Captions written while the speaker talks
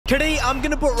Today, I'm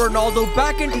gonna put Ronaldo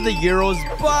back into the Euros,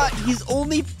 but he's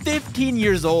only 15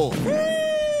 years old.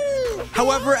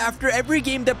 However, after every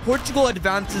game that Portugal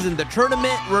advances in the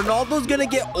tournament, Ronaldo's gonna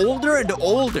get older and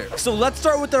older. So let's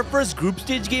start with our first group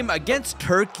stage game against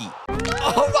Turkey.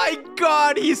 Oh my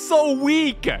god, he's so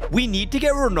weak. We need to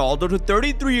get Ronaldo to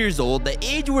 33 years old, the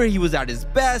age where he was at his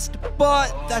best,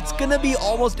 but that's gonna be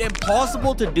almost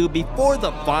impossible to do before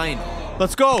the final.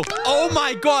 Let's go. Oh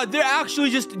my god, they're actually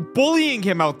just bullying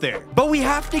him out there. But we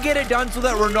have to get it done so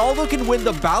that Ronaldo can win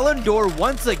the Ballon d'Or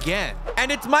once again.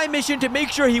 And it's my mission to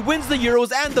make sure he wins the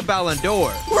Euros and the Ballon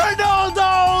d'Or.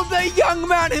 Ronaldo, the young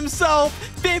man himself,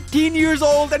 15 years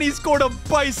old, and he scored a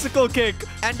bicycle kick.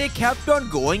 And it kept on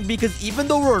going because even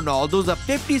though Ronaldo's a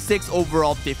 56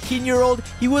 overall 15-year-old,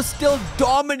 he was still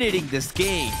dominating this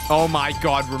game. Oh my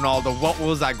god, Ronaldo, what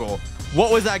was that goal? What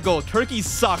was that goal? Turkey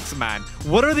sucks, man.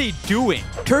 What are they doing?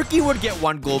 Turkey would get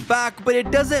one goal back, but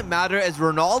it doesn't matter as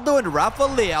Ronaldo and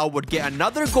Rafael would get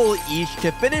another goal each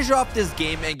to finish off this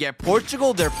game and get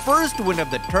Portugal their first win of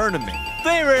the tournament.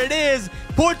 There it is.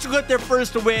 Portugal got their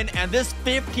first win, and this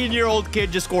 15-year-old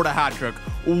kid just scored a hat-trick.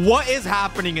 What is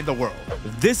happening in the world?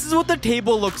 This is what the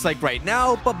table looks like right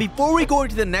now, but before we go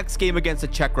into the next game against the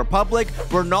Czech Republic,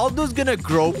 Ronaldo's gonna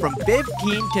grow from 15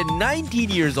 to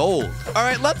 19 years old.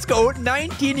 Alright, let's go.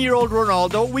 19-year-old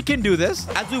Ronaldo, we can do this.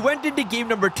 As we went into game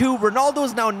number 2, Ronaldo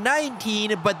is now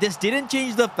 19, but this didn't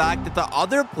change the fact that the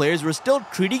other players were still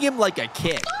treating him like a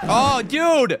kid. Oh,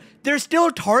 dude! They're still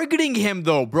targeting him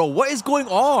though, bro. What is going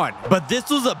on? But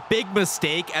this was a big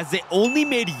mistake as it only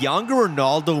made younger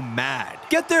Ronaldo mad.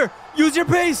 Get there. Use your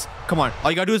pace. Come on.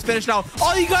 All you gotta do is finish now.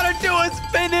 All you gotta do is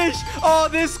finish. Oh,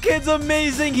 this kid's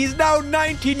amazing. He's now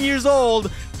 19 years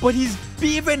old, but he's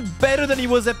even better than he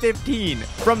was at 15.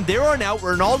 From there on out,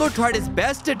 Ronaldo tried his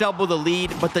best to double the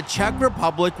lead, but the Czech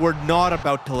Republic were not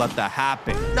about to let that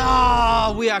happen.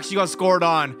 No, we actually got scored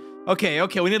on. Okay,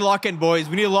 we need to lock in, boys.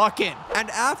 We need to lock in. And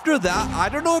after that, I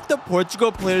don't know if the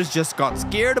Portugal players just got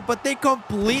scared, but they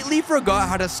completely forgot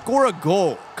how to score a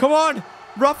goal. Come on,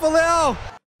 Rafael.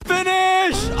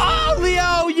 Finish! Oh,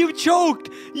 Leo, you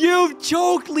choked. You've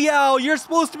choked, Leo. You're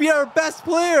supposed to be our best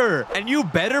player. And you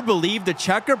better believe the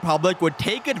Czech Republic would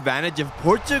take advantage of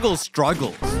Portugal's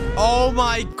struggles. Oh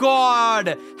my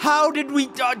god. How did we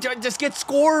just get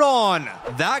scored on?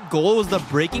 That goal was the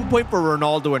breaking point for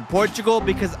Ronaldo and Portugal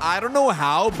because I don't know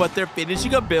how, but their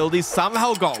finishing ability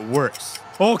somehow got worse.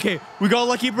 Okay, we got a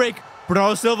lucky break.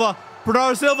 Bernardo Silva,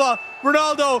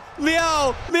 Ronaldo,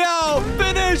 Leo,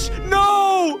 finish!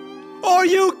 No! Are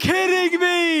you kidding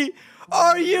me?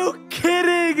 Are you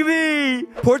kidding me?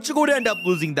 Portugal would end up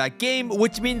losing that game,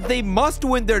 which means they must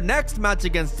win their next match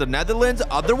against the Netherlands,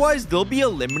 otherwise they'll be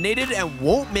eliminated and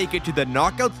won't make it to the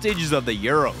knockout stages of the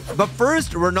Euros. But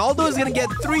first, Ronaldo is gonna get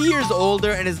 3 years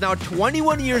older and is now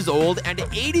 21 years old and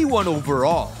 81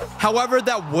 overall. However,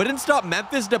 that wouldn't stop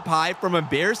Memphis Depay from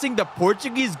embarrassing the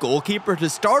Portuguese goalkeeper to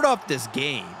start off this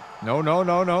game. No.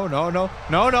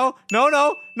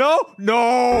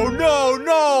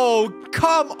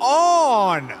 Come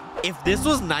on. If this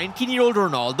was 19-year-old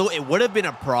Ronaldo, it would have been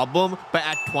a problem, but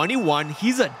at 21,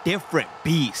 he's a different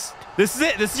beast. This is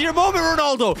it. This is your moment,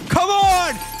 Ronaldo. Come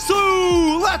on.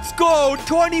 So let's go.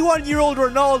 21-year-old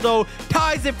Ronaldo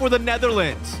ties it for the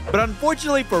Netherlands. But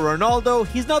unfortunately for Ronaldo,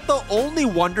 he's not the only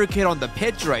wonder kid on the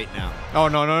pitch right now. Oh,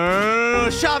 no.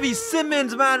 Xavi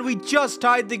Simons, man, we just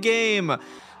tied the game.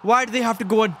 Why do they have to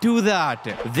go and do that?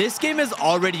 This game is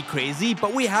already crazy,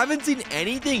 but we haven't seen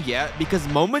anything yet because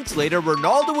moments later,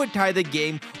 Ronaldo would tie the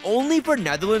game only for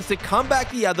Netherlands to come back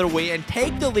the other way and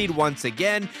take the lead once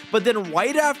again. But then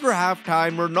right after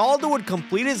halftime, Ronaldo would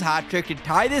complete his hat trick to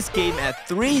tie this game at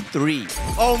 3-3.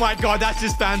 Oh my god, that's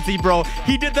just fancy, bro.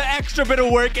 He did the extra bit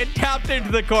of work and tapped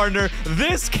into the corner.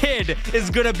 This kid is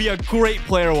gonna be a great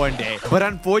player one day. But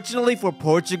unfortunately for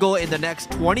Portugal, in the next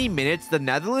 20 minutes, the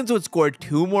Netherlands would score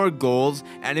 2 more goals,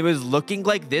 and it was looking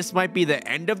like this might be the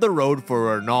end of the road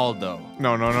for Ronaldo.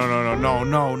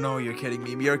 No, you're kidding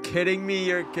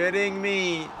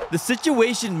me. The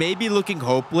situation may be looking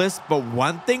hopeless, but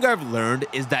one thing I've learned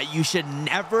is that you should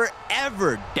never,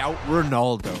 ever doubt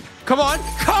Ronaldo. Come on!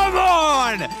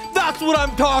 That's what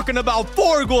I'm talking about.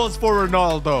 4 goals for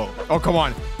Ronaldo. Oh, come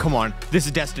on. This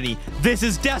is destiny.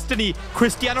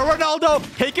 Cristiano Ronaldo,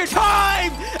 take your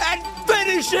time and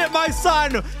finish it, my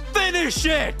son. Finish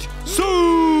it!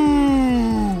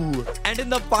 And in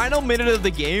the final minute of the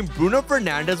game, Bruno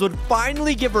Fernandes would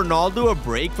finally give Ronaldo a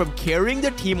break from carrying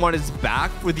the team on his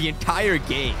back for the entire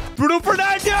game. Bruno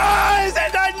Fernandes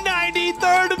in the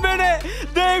 93rd minute!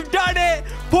 They've done it!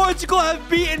 Portugal have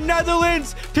beaten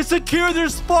Netherlands to secure their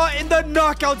spot in the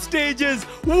knockout stages.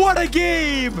 What a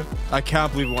game! I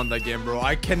can't believe we won that game, bro.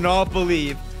 I cannot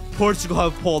believe Portugal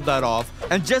have pulled that off.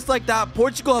 And just like that,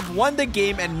 Portugal have won the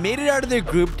game and made it out of their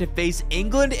group to face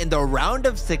England in the round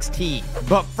of 16.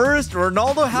 But first,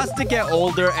 Ronaldo has to get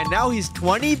older, and now he's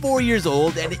 24 years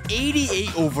old and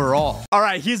 88 overall. All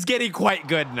right, he's getting quite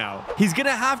good now. He's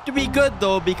gonna have to be good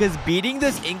though, because beating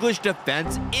this English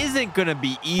defense isn't gonna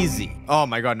be easy. Oh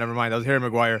my god, never mind. That was Harry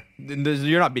Maguire.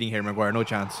 You're not beating Harry Maguire, no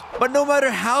chance. But no matter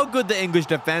how good the English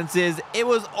defense is, it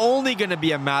was only gonna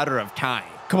be a matter of time.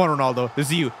 Come on, Ronaldo. This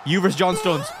is you. You versus John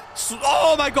Stones.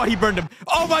 Oh my god, he burned him.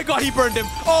 Oh my god, he burned him.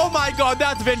 Oh my god,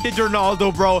 that's vintage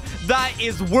Ronaldo, bro. That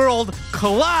is world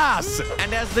class.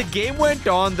 And as the game went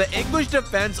on, the English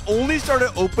defense only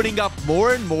started opening up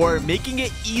more and more, making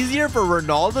it easier for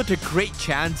Ronaldo to create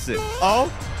chances. Oh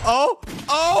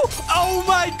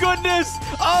my goodness.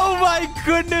 Oh my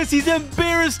goodness. He's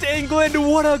embarrassed England.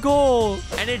 What a goal.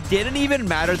 And it didn't even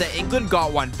matter that England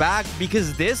got one back,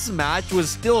 because this match was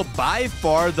still by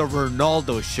far the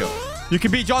Ronaldo show. You can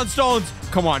beat John Stones.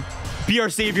 Come on. Be our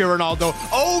savior, Ronaldo.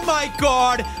 Oh my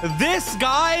god. This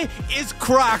guy is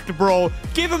cracked, bro.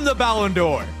 Give him the Ballon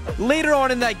d'Or. Later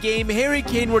on in that game, Harry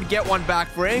Kane would get one back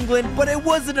for England, but it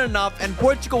wasn't enough, and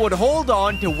Portugal would hold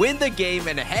on to win the game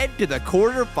and head to the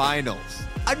quarterfinals.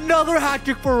 Another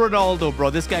hat-trick for Ronaldo, bro.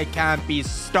 This guy can't be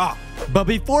stopped. But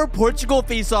before Portugal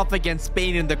face off against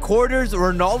Spain in the quarters,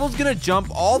 Ronaldo's gonna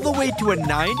jump all the way to a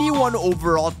 91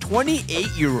 overall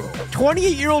 28-year-old.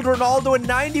 28-year-old Ronaldo and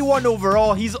 91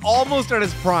 overall, he's almost at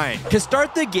his prime. To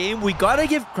start the game, we gotta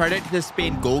give credit to the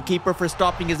Spain goalkeeper for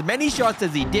stopping as many shots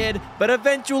as he did, but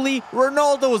eventually,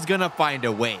 Ronaldo was gonna find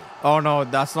a way. Oh no,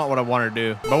 that's not what I want to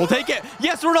do. But we'll take it.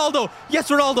 Yes, Ronaldo. Yes,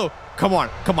 Ronaldo. Come on,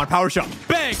 power shot.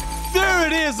 Bang! There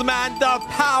it is, man. The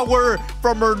power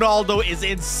from Ronaldo is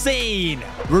insane.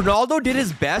 Ronaldo did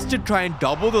his best to try and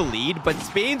double the lead, but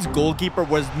Spain's goalkeeper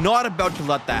was not about to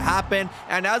let that happen,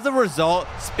 and as a result,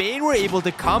 Spain were able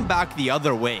to come back the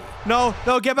other way. No,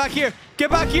 get back here. Get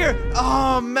back here.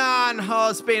 Oh, man.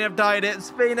 Oh, Spain have tied it.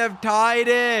 Spain have tied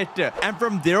it. And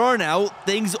from there on out,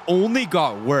 things only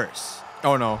got worse.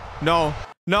 Oh, no.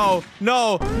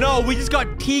 We just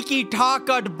got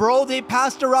tiki-taka'd, bro. They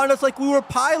passed around us like we were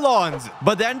pylons.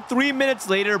 But then 3 minutes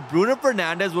later, Bruno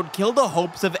Fernandes would kill the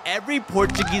hopes of every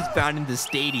Portuguese fan in the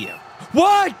stadium.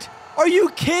 What? Are you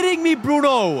kidding me,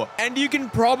 Bruno? And you can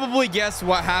probably guess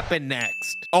what happened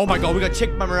next. Oh my god, we got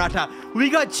chipped by Morata. We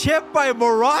got chipped by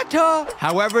Morata?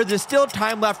 However, there's still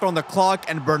time left on the clock,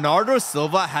 and Bernardo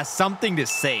Silva has something to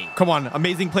say. Come on,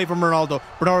 amazing play from Ronaldo.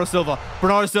 Bernardo Silva,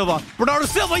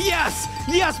 yes!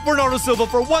 Yes, Bernardo Silva,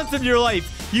 for once in your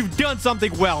life, you've done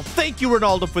something well. Thank you,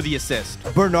 Ronaldo, for the assist.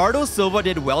 Bernardo Silva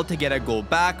did well to get a goal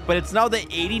back, but it's now the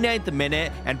 89th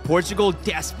minute, and Portugal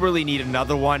desperately need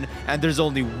another one, and there's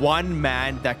only one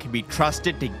man that can be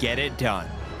trusted to get it done.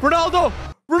 Ronaldo!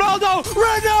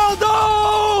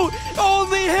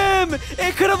 Only him!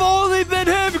 It could have only been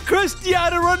him!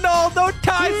 Cristiano Ronaldo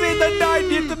ties in the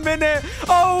 90th minute!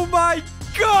 Oh my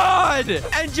god!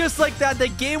 And just like that, the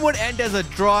game would end as a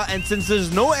draw, and since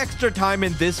there's no extra time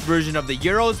in this version of the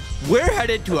Euros, we're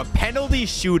headed to a penalty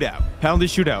shootout.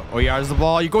 Oh, yeah, there's the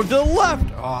ball. You're going to the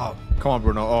left! Oh, come on,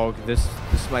 Bruno. Oh, this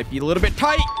might be a little bit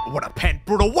tight. What a pen,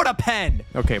 Bruno. What a pen!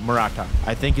 Okay, Morata.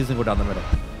 I think he's gonna go down the middle.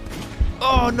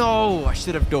 Oh, no. I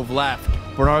should have dove left.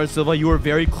 Bernardo Silva, you were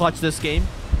very clutch this game.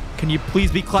 Can you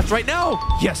please be clutch right now?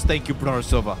 Yes, thank you, Bernardo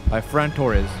Silva. My friend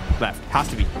Torres. Left. Has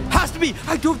to be.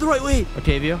 I dove the right way.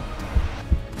 Otavio.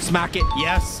 Smack it.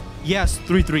 Yes.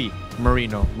 3-3.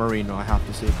 Marino. I have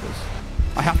to save this.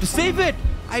 I have to save it.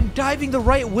 I'm diving the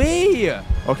right way.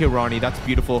 Okay, Ronnie. That's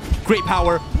beautiful. Great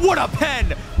power. What a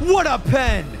pen.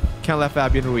 Can't let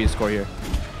Fabian Ruiz score here.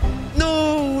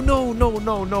 No.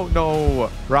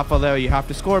 Rafael, you have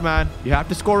to score, man. You have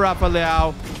to score,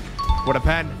 Rafael. What a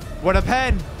pen.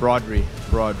 Rodri,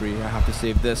 I have to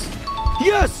save this.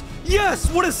 Yes,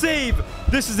 what a save.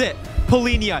 This is it.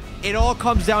 Polinia, it all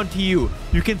comes down to you.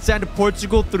 You can send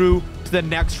Portugal through to the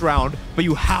next round, but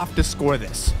you have to score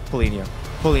this. Polinia.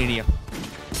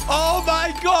 Oh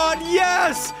my god,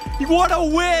 yes! What a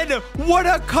win! What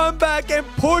a comeback! And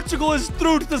Portugal is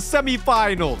through to the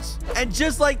semifinals. And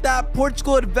just like that,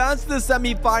 Portugal advanced to the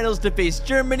semifinals to face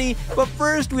Germany. But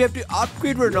first, we have to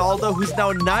upgrade Ronaldo, who's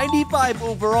now 95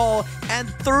 overall and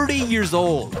 30 years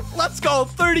old. Let's go,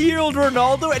 30-year-old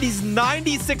Ronaldo, and he's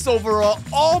 96 overall,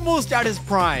 almost at his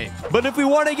prime. But if we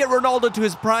want to get Ronaldo to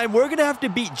his prime, we're going to have to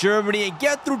beat Germany and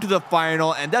get through to the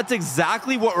final, and that's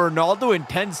exactly what Ronaldo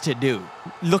intends to do.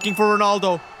 Looking for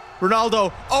Ronaldo.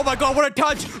 Ronaldo. Oh my God, what a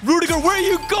touch. Rudiger, where are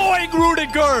you going,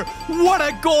 Rudiger? What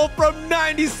a goal from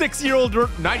 30-year-old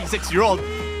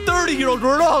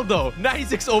Ronaldo.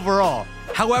 96 overall.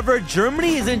 However,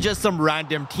 Germany isn't just some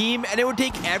random team, and it would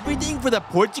take everything for the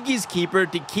Portuguese keeper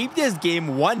to keep this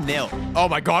game 1-0. Oh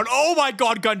my God,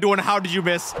 Gundogan, how did you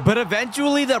miss? But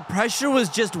eventually, the pressure was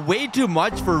just way too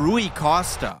much for Rui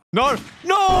Costa. No,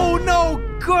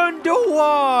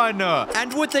 Gundogan!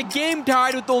 And with the game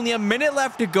tied with only a minute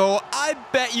left to go, I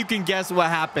bet you can guess what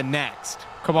happened next.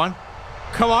 Come on.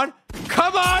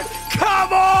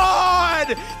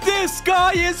 This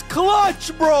guy is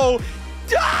clutch, bro.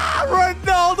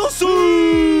 Ronaldo!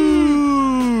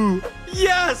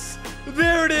 Yes!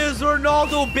 There it is.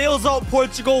 Ronaldo bails out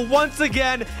Portugal once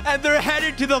again, and they're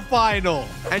headed to the final.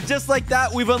 And just like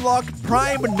that, we've unlocked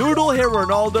prime noodle hair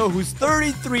Ronaldo, who's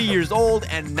 33 years old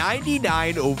and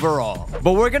 99 overall.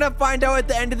 But we're gonna find out at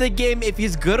the end of the game if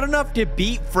he's good enough to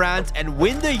beat France and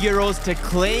win the Euros to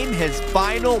claim his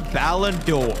final Ballon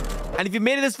d'Or. And if you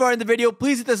made it this far in the video,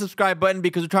 please hit the subscribe button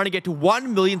because we're trying to get to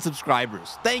 1 million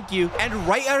subscribers. Thank you. And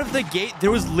right out of the gate,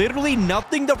 there was literally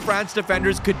nothing the France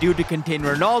defenders could do to contain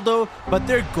Ronaldo, but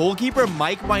their goalkeeper,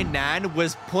 Mike Mainan,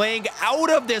 was playing out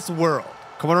of this world.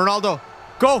 Come on, Ronaldo.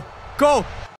 Go.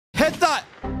 Hit that.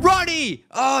 Ronnie!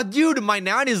 Oh, dude,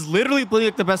 Mainan is literally playing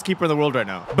like the best keeper in the world right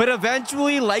now. But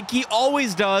eventually, like he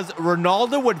always does,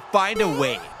 Ronaldo would find a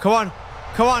way. Come on,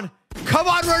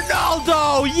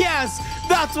 Ronaldo! Yes!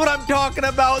 That's what I'm talking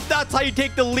about. That's how you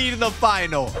take the lead in the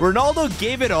final. Ronaldo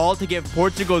gave it all to give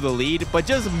Portugal the lead, but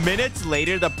just minutes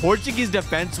later, the Portuguese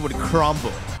defense would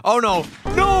crumble. Oh no.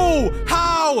 No!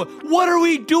 How? What are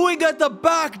we doing at the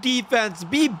back, defense?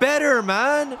 Be better,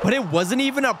 man. But it wasn't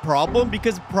even a problem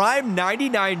because prime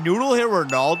 99 noodle hair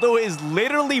Ronaldo is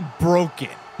literally broken.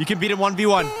 You can beat him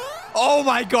 1v1. Oh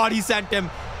my God, he sent him.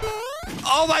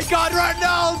 Oh my God,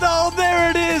 Ronaldo! There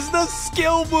it is! The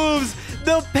skill moves,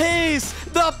 the pace,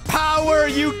 the power.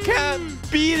 You can't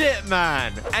beat it,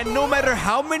 man. And no matter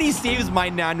how many saves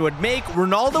Mainan would make,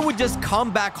 Ronaldo would just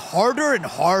come back harder and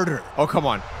harder. Oh, come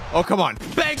on.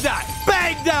 Bang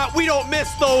that! We don't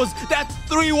miss those. That's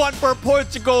 3-1 for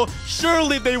Portugal.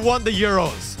 Surely they won the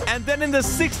Euros. And then in the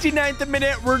 69th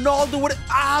minute, Ronaldo would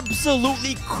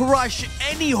absolutely crush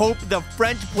any hope the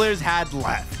French players had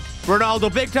left.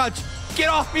 Ronaldo, big touch. Get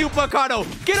off me, Upacado.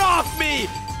 Get off me.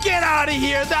 Get out of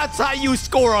here. That's how you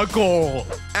score a goal.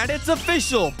 And it's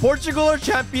official. Portugal are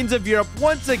champions of Europe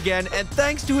once again. And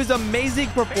thanks to his amazing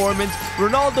performance,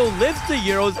 Ronaldo lifts the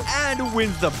Euros and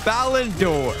wins the Ballon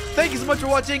d'Or. Thank you so much for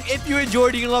watching. If you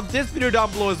enjoyed, you can love this video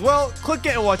down below as well. Click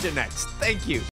it and watch it next. Thank you.